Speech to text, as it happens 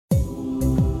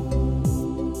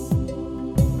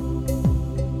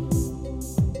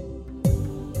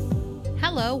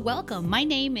Hello, welcome. My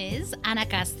name is Ana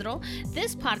Castro.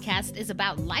 This podcast is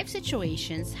about life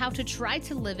situations, how to try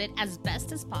to live it as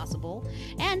best as possible,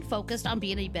 and focused on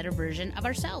being a better version of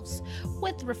ourselves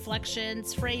with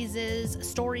reflections, phrases,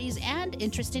 stories, and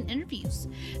interesting interviews.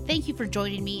 Thank you for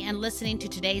joining me and listening to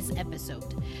today's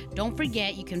episode. Don't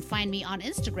forget, you can find me on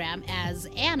Instagram as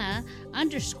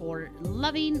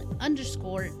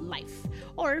Anna_loving_life,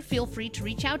 or feel free to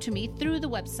reach out to me through the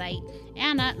website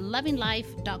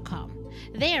AnnaLovingLife.com.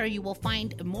 There you will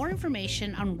find more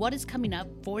information on what is coming up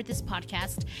for this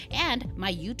podcast and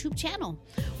my YouTube channel.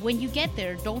 When you get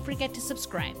there, don't forget to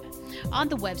subscribe. On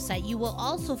the website, you will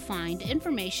also find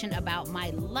information about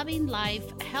my Loving Life,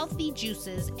 healthy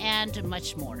juices, and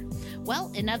much more. Well,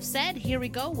 enough said. Here we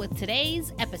go with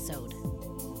today's episode.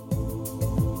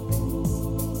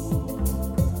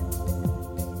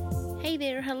 Hey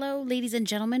there, hello, ladies and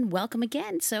gentlemen, welcome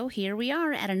again. So here we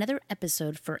are at another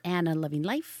episode for Anna Loving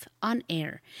Life on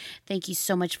air. Thank you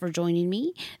so much for joining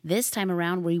me. This time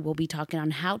around, we will be talking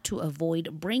on how to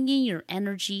avoid bringing your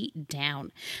energy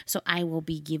down. So I will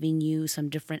be giving you some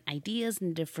different ideas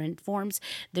in different forms.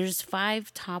 There's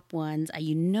 5 top ones.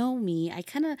 You know me, I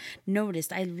kind of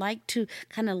noticed I like to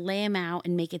kind of lay them out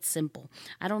and make it simple.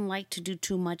 I don't like to do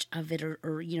too much of it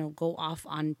or go off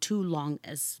on too long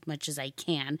as much as I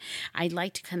can. I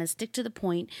like to kind of stick to the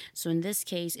point. So in this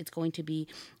case, it's going to be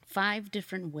 5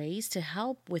 different ways to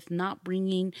help with not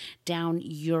bringing down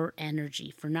your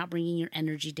energy, for not bringing your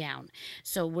energy down.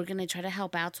 So we're going to try to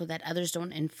help out so that others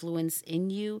don't influence in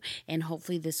you, and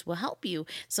hopefully this will help you.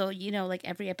 So, like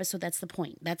every episode, that's the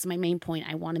point. That's my main point.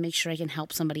 I want to make sure I can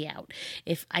help somebody out.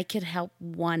 If I could help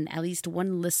at least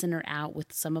one listener out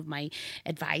with some of my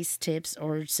advice, tips,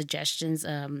 or suggestions,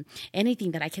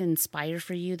 anything that I can inspire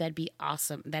for you, that'd be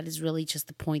awesome. That is really just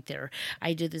the point there.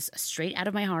 I do this straight out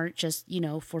of my heart, just,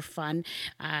 for fun,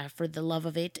 for the love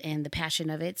of it and the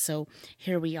passion of it. So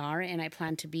here we are, and I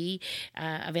plan to be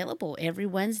available every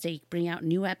Wednesday, bring out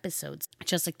new episodes.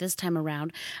 Just like this time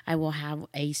around, I will have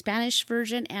a Spanish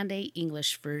version and a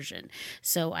English version.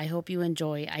 So I hope you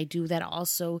enjoy. I do that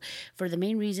also for the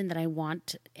main reason that I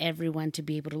want everyone to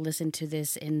be able to listen to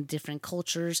this in different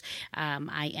cultures.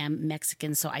 I am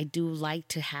Mexican, so I do like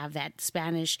to have that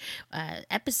Spanish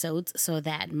episodes so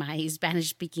that my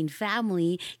Spanish-speaking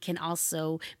family can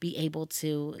also be able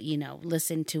to,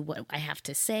 listen to what I have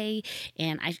to say.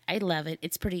 And I love it.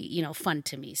 It's pretty, fun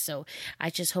to me. So I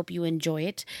just hope you enjoy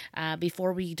it.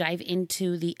 Before we dive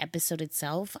into the episode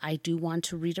itself, I do want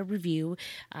to read a review.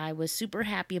 I was super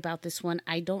happy about this one.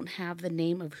 I don't have the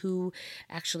name of who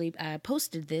actually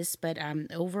posted this, but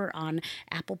over on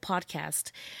Apple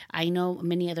Podcast, I know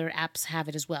many other apps have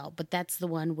it as well, but that's the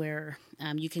one where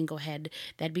you can go ahead.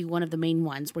 That'd be one of the main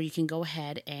ones where you can go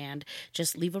ahead and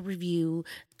just leave a review.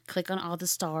 Click on all the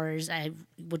stars. I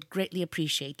would greatly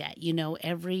appreciate that.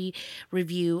 Every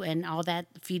review and all that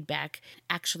feedback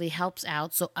actually helps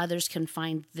out so others can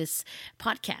find this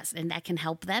podcast, and that can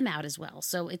help them out as well.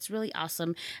 So it's really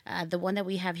awesome. The one that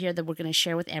we have here that we're going to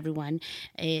share with everyone,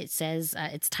 it says,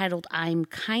 it's titled, "I'm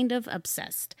Kind of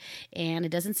Obsessed." And it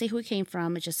doesn't say who it came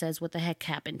from. It just says, "What the heck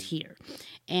happened here?"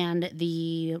 And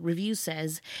the review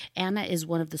says, "Anna is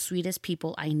one of the sweetest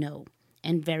people I know,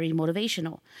 and very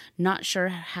motivational. Not sure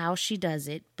how she does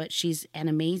it, but she's an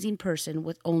amazing person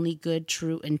with only good,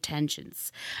 true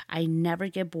intentions. I never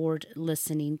get bored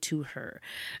listening to her."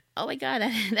 Oh my God,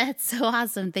 that's so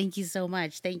awesome. Thank you so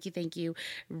much. Thank you.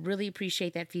 Really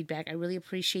appreciate that feedback. I really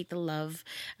appreciate the love.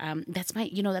 That's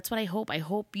what I hope. I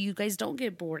hope you guys don't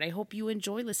get bored. I hope you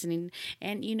enjoy listening.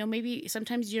 And, maybe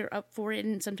sometimes you're up for it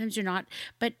and sometimes you're not.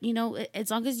 But,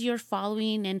 as long as you're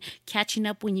following and catching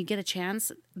up when you get a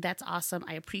chance, that's awesome.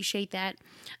 I appreciate that.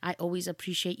 I always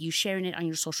appreciate you sharing it on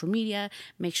your social media.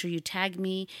 Make sure you tag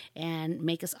me and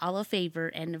make us all a favor.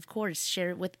 And, of course, share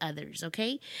it with others,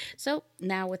 okay? So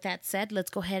now with that said,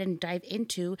 let's go ahead and dive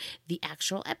into the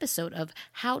actual episode of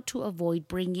how to avoid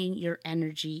bringing your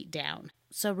energy down.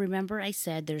 So remember I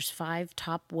said there's 5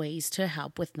 top ways to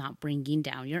help with not bringing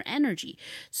down your energy.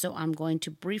 So I'm going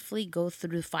to briefly go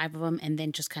through 5 of them and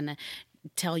then just kind of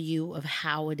tell you of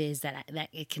how it is that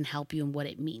it can help you and what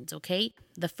it means, okay?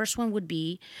 The first one would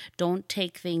be, don't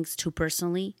take things too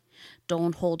personally.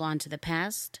 Don't hold on to the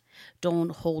past. Don't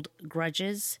hold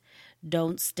grudges.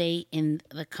 Don't stay in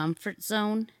the comfort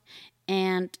zone.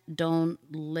 And don't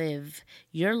live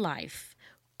your life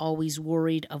always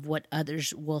worried of what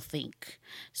others will think.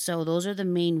 So those are the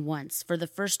main ones. For the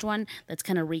first one, let's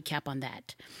kind of recap on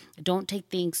that. Don't take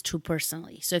things too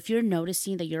personally. So if you're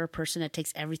noticing that you're a person that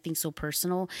takes everything so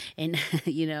personal and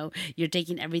you're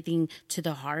taking everything to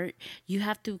the heart, you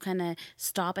have to kind of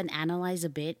stop and analyze a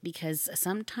bit, because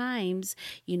sometimes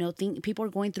people are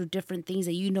going through different things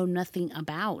that you know nothing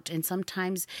about, and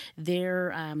sometimes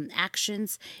their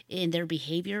actions and their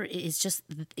behavior is just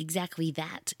exactly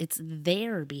that. It's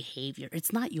their behavior.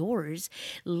 It's not yours.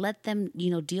 Let them,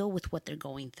 deal with what they're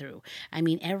going through. I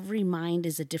mean, every mind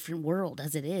is a different world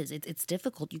as it is. It's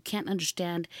difficult. You can't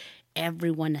understand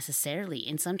everyone necessarily.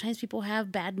 And sometimes people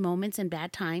have bad moments and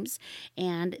bad times,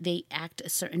 and they act a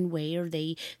certain way, or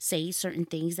they say certain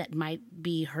things that might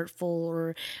be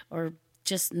hurtful or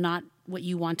just not what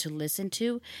you want to listen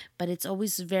to. But it's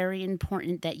always very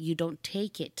important that you don't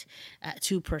take it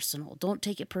too personal. Don't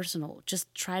take it personal.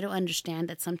 Just try to understand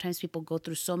that sometimes people go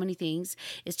through so many things.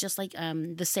 It's just like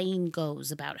the saying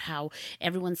goes about how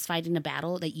everyone's fighting a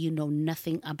battle that you know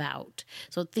nothing about.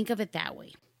 So think of it that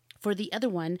way. For the other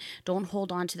one, don't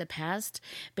hold on to the past.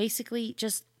 Basically,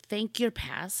 just thank your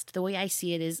past. The way I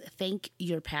see it is thank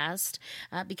your past,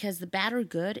 because the bad or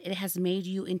good, it has made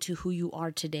you into who you are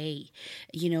today.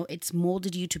 It's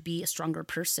molded you to be a stronger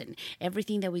person.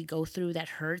 Everything that we go through that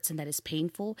hurts and that is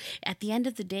painful, at the end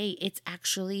of the day, it's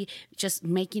actually just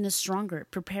making us stronger,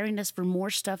 preparing us for more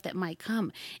stuff that might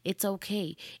come. It's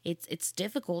okay. It's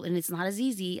difficult and it's not as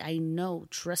easy. I know,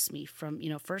 trust me from,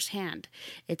 firsthand.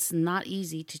 It's not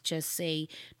easy to just say,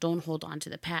 don't hold on to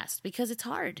the past, because it's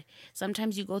hard.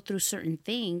 Sometimes you go through certain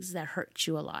things that hurt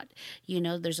you a lot.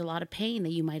 There's a lot of pain that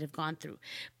you might have gone through,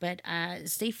 but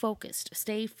stay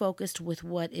focused with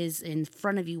what is in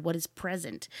front of you, what is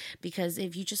present, because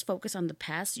if you just focus on the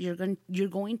past, you're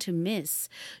going to miss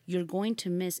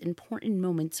important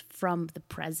moments from the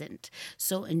present.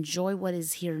 So enjoy what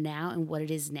is here now and what it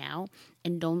is now,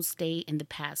 and don't stay in the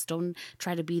past. Don't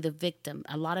try to be the victim.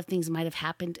 A lot of things might have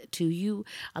happened to you.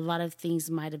 A lot of things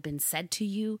might have been said to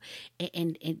you,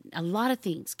 and a lot of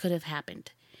things could have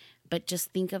happened. But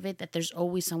just think of it that there's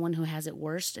always someone who has it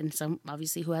worse, and some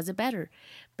obviously who has it better.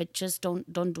 But just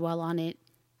don't dwell on it.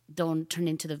 Don't turn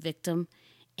into the victim,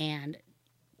 and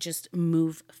just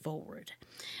move forward.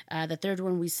 The third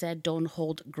one, we said don't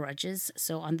hold grudges.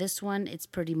 So on this one, it's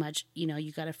pretty much,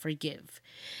 you got to forgive.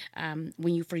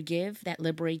 When you forgive, that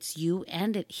liberates you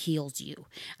and it heals you.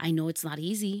 I know it's not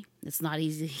easy. It's not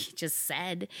easy just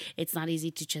said. It's not easy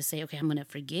to just say, okay, I'm going to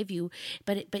forgive you.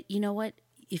 But you know what?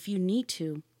 If you need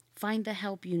to, find the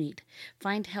help you need.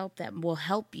 Find help that will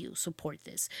help you support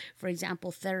this. For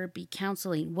example, therapy,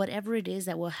 counseling, whatever it is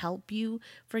that will help you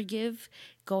forgive,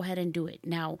 go ahead and do it.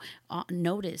 Now,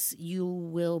 notice you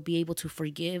will be able to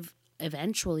forgive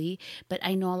eventually, but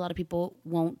I know a lot of people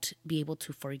won't be able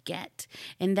to forget.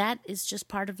 And that is just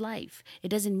part of life. It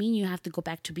doesn't mean you have to go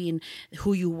back to being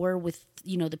who you were with,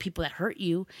 the people that hurt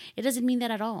you. It doesn't mean that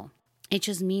at all. It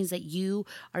just means that you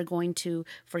are going to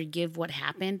forgive what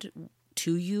happened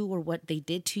to you, or what they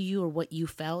did to you, or what you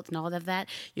felt and all of that.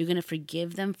 You're going to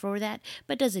forgive them for that,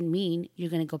 but doesn't mean you're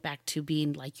going to go back to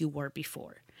being like you were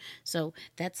before. So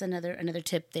that's another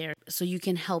tip there, so you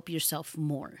can help yourself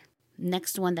more.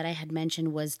 Next one that I had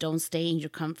mentioned was don't stay in your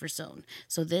comfort zone.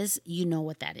 So this, you know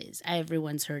what that is.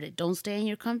 Everyone's heard it. Don't stay in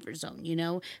your comfort zone.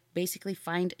 Basically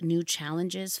find new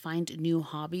challenges, find new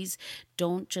hobbies.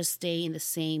 Don't just stay in the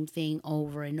same thing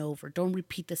over and over. Don't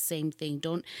repeat the same thing.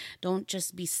 Don't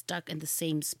just be stuck in the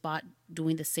same spot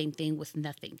doing the same thing with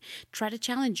nothing. Try to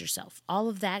challenge yourself. All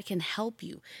of that can help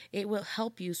you. It will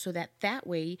help you so that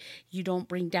way you don't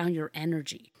bring down your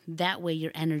energy. That way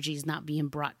your energy is not being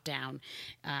brought down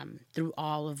through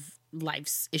all of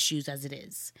life's issues as it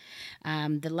is.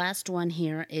 The last one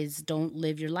here is don't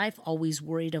live your life always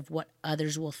worried of what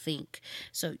others will think.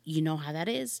 So you know how that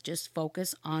is. Just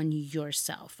focus on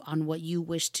yourself, on what you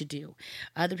wish to do.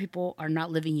 Other people are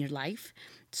not living your life.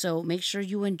 So make sure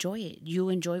you enjoy it. You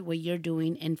enjoy what you're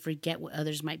doing and forget what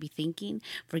others might be thinking.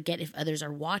 Forget if others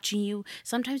are watching you.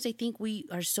 Sometimes I think we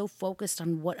are so focused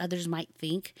on what others might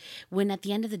think, when at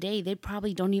the end of the day, they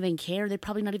probably don't even care. They're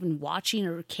probably not even watching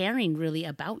or caring really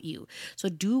about you. So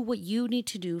do what you need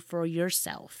to do for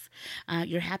yourself.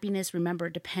 Your happiness, remember,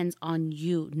 depends on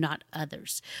you, not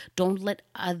others. Don't let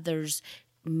others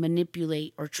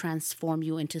manipulate or transform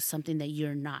you into something that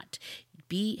you're not.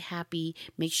 Be happy.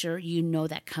 Make sure you know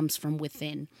that comes from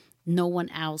within. No one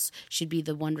else should be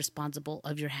the one responsible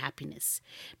of your happiness.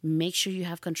 Make sure you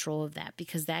have control of that,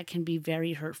 because that can be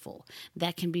very hurtful.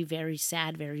 That can be very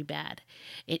sad, very bad.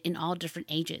 In all different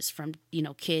ages, from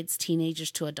kids,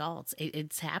 teenagers to adults.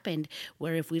 It's happened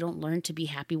where if we don't learn to be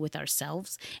happy with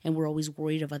ourselves, and we're always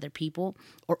worried of other people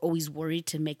or always worried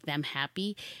to make them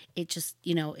happy, it just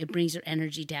it brings your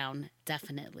energy down,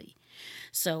 definitely.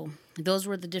 So those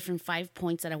were the different 5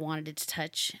 points that I wanted to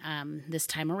touch this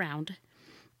time around.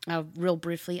 Real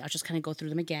briefly, I'll just kind of go through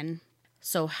them again.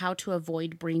 So, how to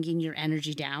avoid bringing your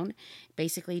energy down.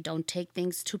 Basically, don't take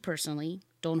things too personally.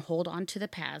 Don't hold on to the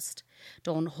past.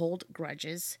 Don't hold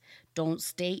grudges. Don't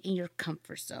stay in your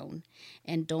comfort zone.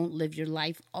 And don't live your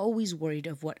life always worried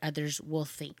of what others will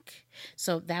think.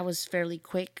 So, that was fairly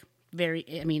quick.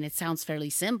 It sounds fairly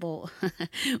simple.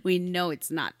 We know it's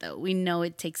not, though. We know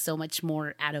it takes so much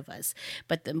more out of us.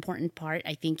 But the important part,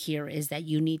 I think, here is that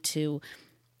you need to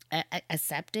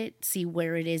accept it, see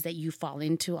where it is that you fall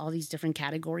into all these different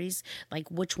categories. Like,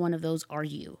 which one of those are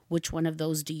you? Which one of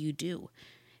those do you do?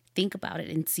 Think about it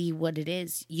and see what it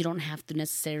is. You don't have to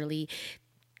necessarily,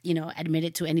 admit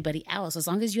it to anybody else. As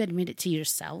long as you admit it to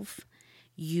yourself,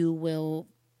 you will.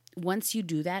 Once you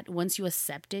do that, once you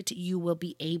accept it, you will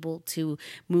be able to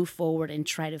move forward and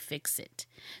try to fix it.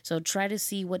 So try to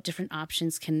see what different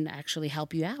options can actually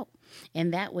help you out.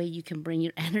 And that way you can bring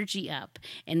your energy up.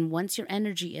 And once your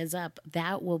energy is up,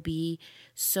 that will be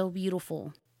so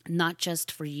beautiful. Not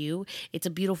just for you. It's a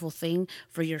beautiful thing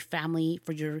for your family,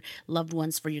 for your loved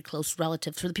ones, for your close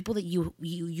relatives, for the people that you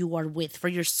are with, for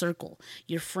your circle,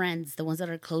 your friends, the ones that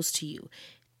are close to you.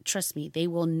 Trust me, they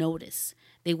will notice.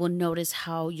 They will notice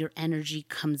how your energy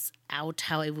comes out,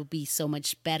 how it will be so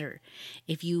much better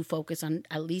if you focus on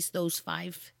at least those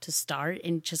 5 to start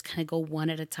and just kind of go one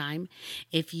at a time.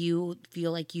 If you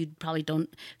feel like you probably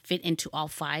don't fit into all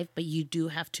 5, but you do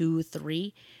have 2,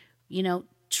 3,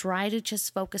 try to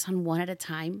just focus on one at a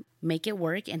time, make it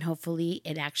work, and hopefully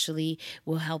it actually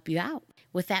will help you out.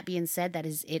 With that being said, that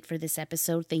is it for this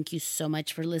episode. Thank you so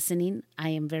much for listening. I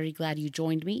am very glad you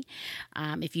joined me.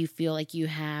 If you feel like you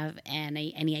have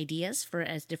any ideas for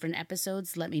different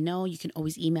episodes, let me know. You can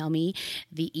always email me.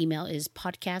 The email is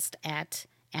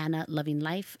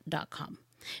podcast@annalovinglife.com.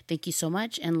 Thank you so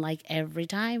much. And like every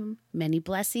time, many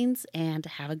blessings and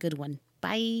have a good one.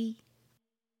 Bye.